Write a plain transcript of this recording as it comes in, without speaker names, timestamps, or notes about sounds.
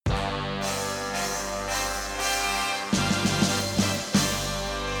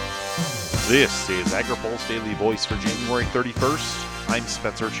This is AgriPulse Daily Voice for January 31st. I'm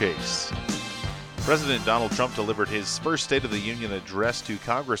Spencer Chase. President Donald Trump delivered his first State of the Union address to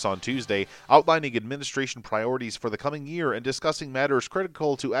Congress on Tuesday, outlining administration priorities for the coming year and discussing matters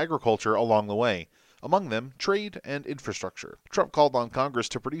critical to agriculture along the way. Among them, trade and infrastructure. Trump called on Congress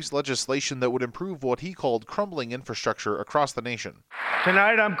to produce legislation that would improve what he called crumbling infrastructure across the nation.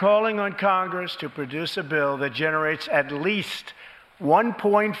 Tonight, I'm calling on Congress to produce a bill that generates at least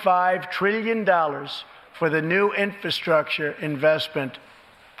 $1.5 trillion for the new infrastructure investment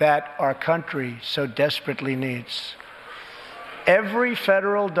that our country so desperately needs. Every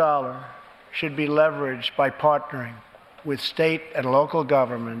federal dollar should be leveraged by partnering with state and local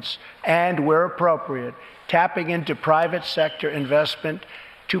governments and, where appropriate, tapping into private sector investment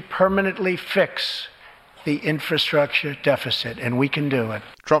to permanently fix the infrastructure deficit, and we can do it.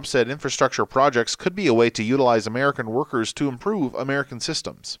 Trump said infrastructure projects could be a way to utilize American workers to improve American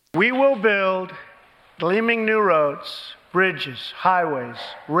systems. We will build gleaming new roads, bridges, highways,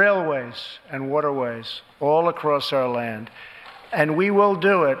 railways, and waterways all across our land, and we will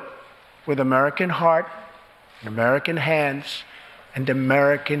do it with American heart, American hands, and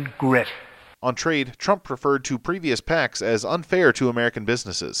American grit. On trade, Trump referred to previous pacts as unfair to American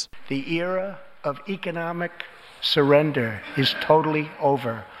businesses. The era of economic surrender is totally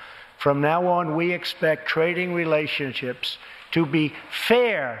over. From now on, we expect trading relationships to be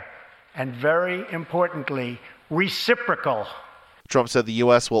fair and, very importantly, reciprocal. Trump said the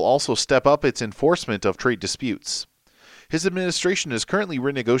U.S. will also step up its enforcement of trade disputes. His administration is currently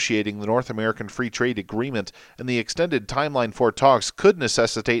renegotiating the North American Free Trade Agreement, and the extended timeline for talks could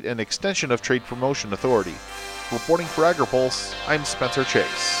necessitate an extension of Trade Promotion Authority. Reporting for AgriPulse, I'm Spencer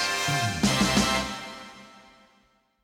Chase.